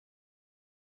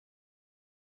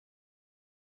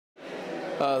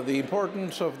The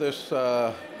importance of this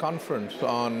conference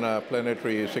on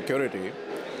planetary security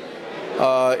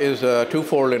is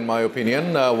twofold in my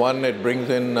opinion. One, it brings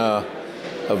in a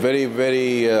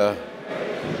very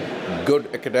good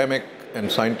academic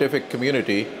and scientific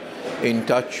community in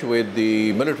touch with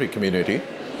the military community,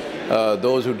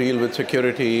 those who deal with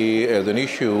security as an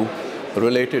issue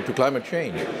related to climate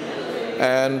change.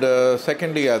 And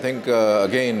secondly, I think,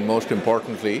 again, most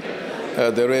importantly,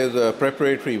 there is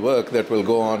preparatory work that will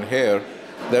go on here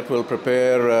that will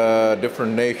prepare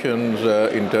different nations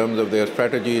in terms of their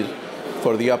strategies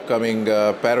for the upcoming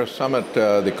Paris summit,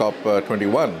 the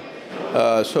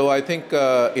COP21. So I think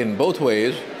in both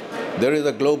ways, there is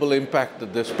a global impact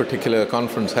that this particular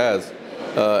conference has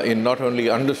in not only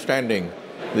understanding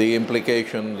the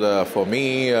implications for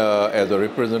me as a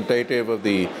representative of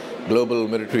the Global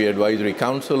Military Advisory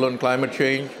Council on climate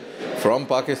change from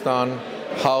Pakistan,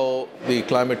 how the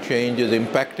climate change is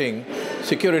impacting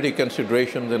security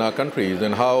considerations in our countries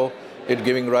and how it's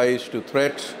giving rise to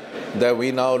threats that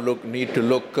we now need to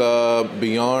look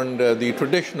beyond the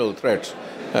traditional threats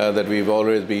that we've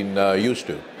always been used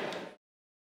to.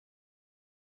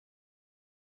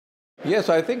 Yes,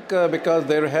 I think because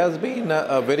there has been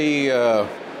a very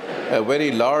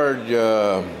large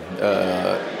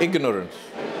ignorance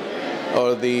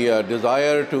or the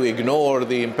desire to ignore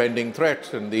the impending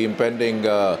threats and the impending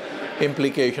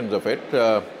implications of it.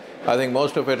 I think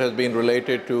most of it has been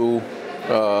related to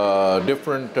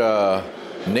different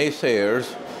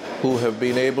naysayers who have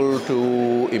been able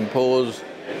to impose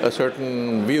a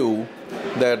certain view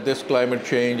that this climate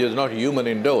change is not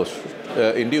human-induced.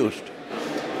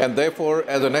 And therefore,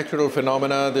 as a natural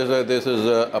phenomena, this is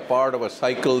a part of a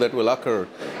cycle that will occur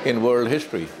in world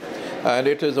history. And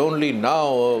it is only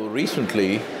now,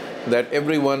 recently, that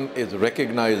everyone is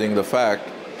recognizing the fact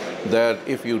that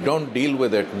if you don't deal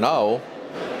with it now,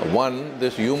 one,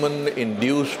 this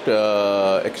human-induced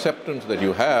acceptance that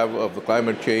you have of the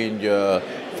climate change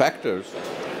factors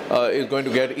is going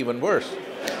to get even worse.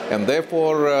 And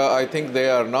therefore, I think they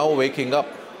are now waking up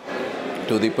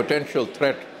to the potential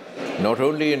threat, not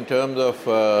only in terms of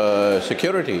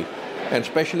security, and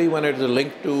especially when it is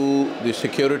linked to the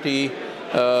security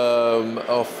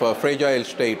of fragile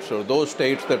states or those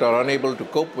states that are unable to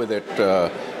cope with it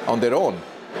on their own.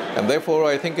 And therefore,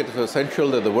 I think it is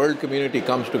essential that the world community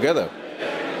comes together.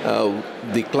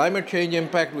 The climate change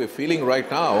impact we're feeling right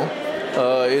now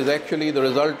is actually the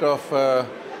result of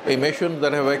emissions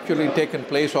that have actually taken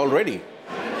place already.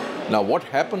 Now, what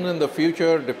happens in the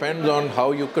future depends on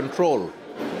how you control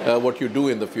what you do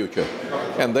in the future.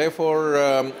 And therefore,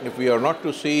 if we are not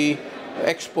to see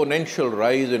exponential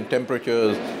rise in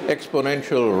temperatures,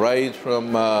 exponential rise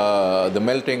from the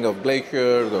melting of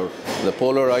glaciers or the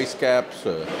polar ice caps,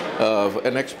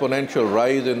 an exponential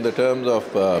rise in the terms of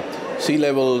sea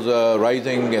levels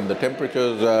rising and the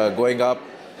temperatures going up,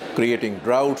 creating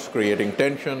droughts, creating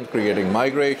tensions, creating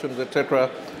migrations, etc.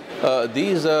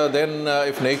 These then,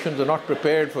 if nations are not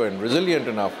prepared for and resilient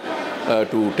enough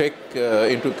to take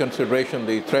into consideration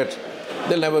the threats,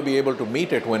 they'll never be able to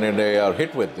meet it when they are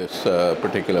hit with this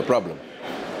particular problem.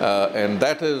 And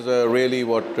that is really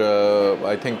what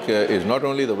I think is not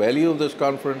only the value of this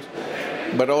conference,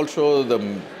 but also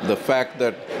the fact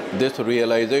that this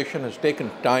realization has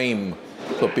taken time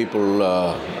for people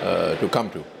to come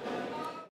to.